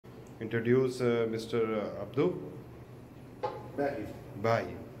introduce Mr. Abdul Bahi. Bhai.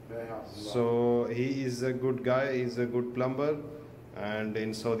 So he is a good guy, he's a good plumber, and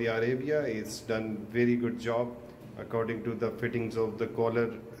in Saudi Arabia he's done very good job according to the fittings of the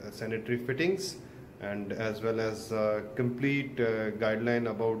Kohler sanitary fittings, and as well as complete guideline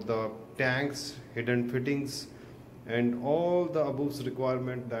about the tanks, hidden fittings, and all the above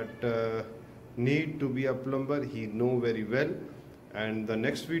requirement that need to be a plumber. He know very well. And the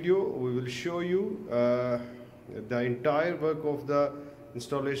next video we will show you the entire work of the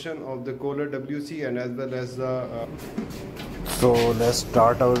installation of the Kohler WC, and as well as the so let's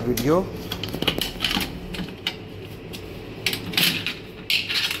start our video.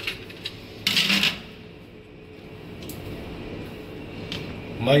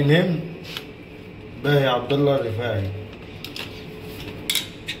 My name Bahi Abdullah Rifai.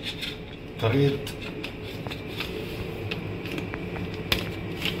 طريقة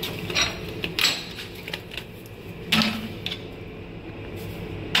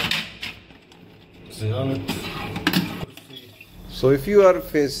صيانة. So if you are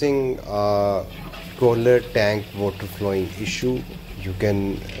facing a Kohler tank water flowing issue, you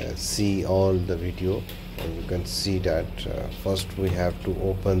can see all the video, and you can see that first we have to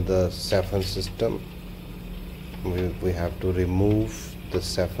open the Siphon system. We have to remove the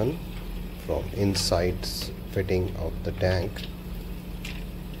Siphon from inside fitting of the tank.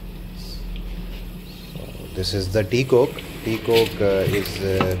 So this is the T-coke. T-coke is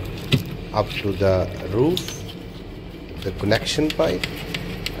up to the roof, the connection pipe,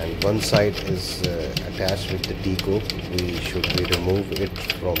 and one side is attached with the T-coke. We should remove it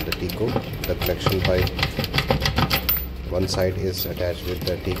from the T-coke, the connection pipe. One side is attached with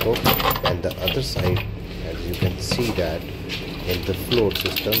the T-coke, and the other side, as you can see, that in the float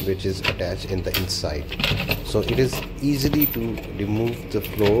system, which is attached in the inside. So it is easily to remove the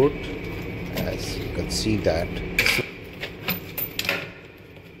float, as you can see that.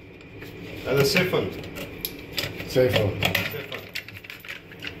 And the Siphon. Siphon.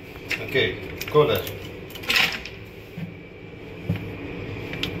 Okay, Kohler.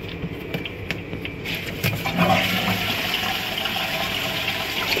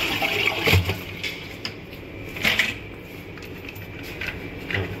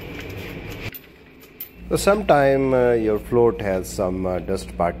 So sometime your float has some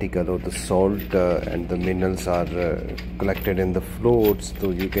dust particle or the salt and the minerals are collected in the floats,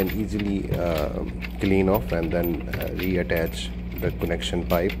 so you can easily clean off and then reattach the connection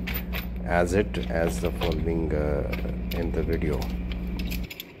pipe as the following in the video.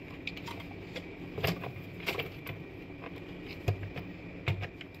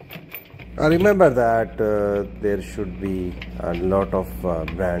 Remember that there should be a lot of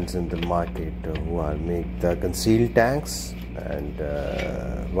brands in the market who are make the concealed tanks, and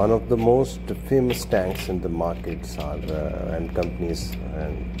one of the most famous tanks in the markets are and companies,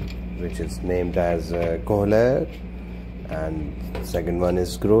 which is named as Kohler, and second one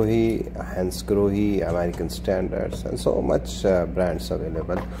is Grohe, hence Grohe, American Standards, and so much brands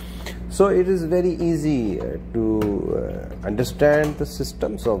available. So it is very easy to understand the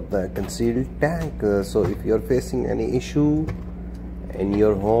systems of the concealed tank. So if you are facing any issue in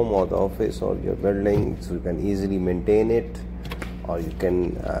your home or the office or your building, so you can easily maintain it, or you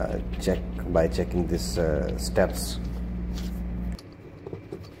can check by checking these steps.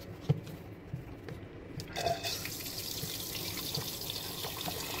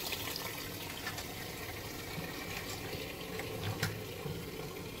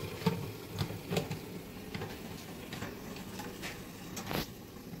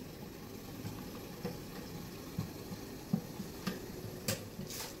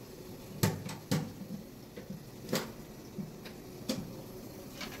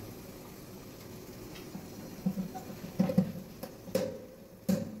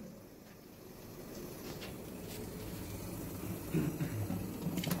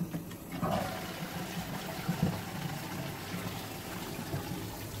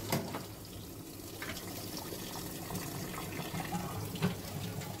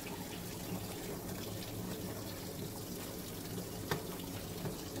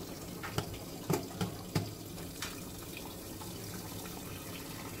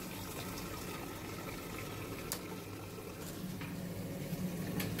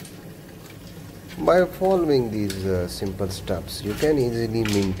 By following these simple steps, you can easily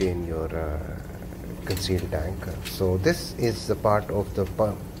maintain your concealed tank. So this is the part of the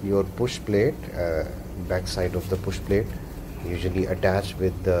your push plate, back side of the push plate, usually attached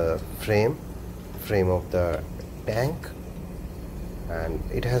with the frame of the tank, and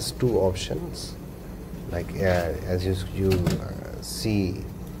it has two options, like as you see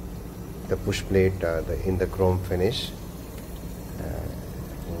the push plate in the chrome finish,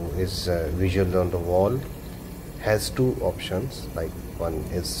 is visual on the wall, has two options, like one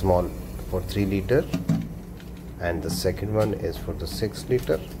is small for 3 liter and the second one is for the 6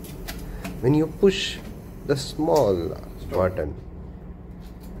 liter. When you push the small button,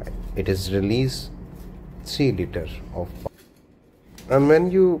 it is release 3 liter of power. And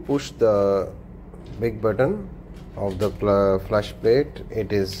when you push the big button of the flush plate,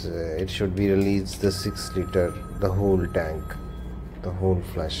 it should be released the 6 liter, the whole tank, the whole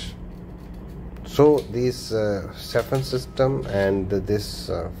flush. So this Siphon system and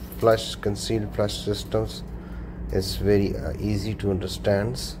this concealed flush systems is very easy to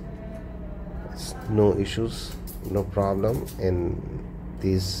understand. It's no issues, no problem in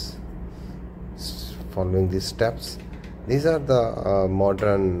these following these steps. These are the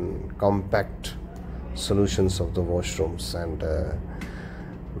modern compact solutions of the washrooms, and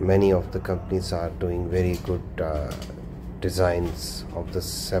many of the companies are doing very good designs of the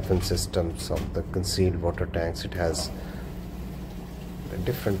Siphon systems of the concealed water tanks. It has a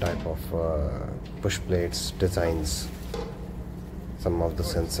different type of push plates designs. Some of the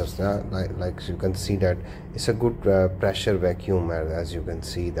sensors, like you can see that it's a good pressure vacuum, as you can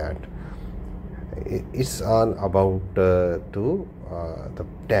see that it's all about the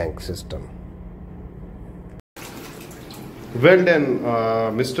tank system. Well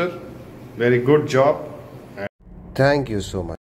done, mister. Very good job. Thank you so much.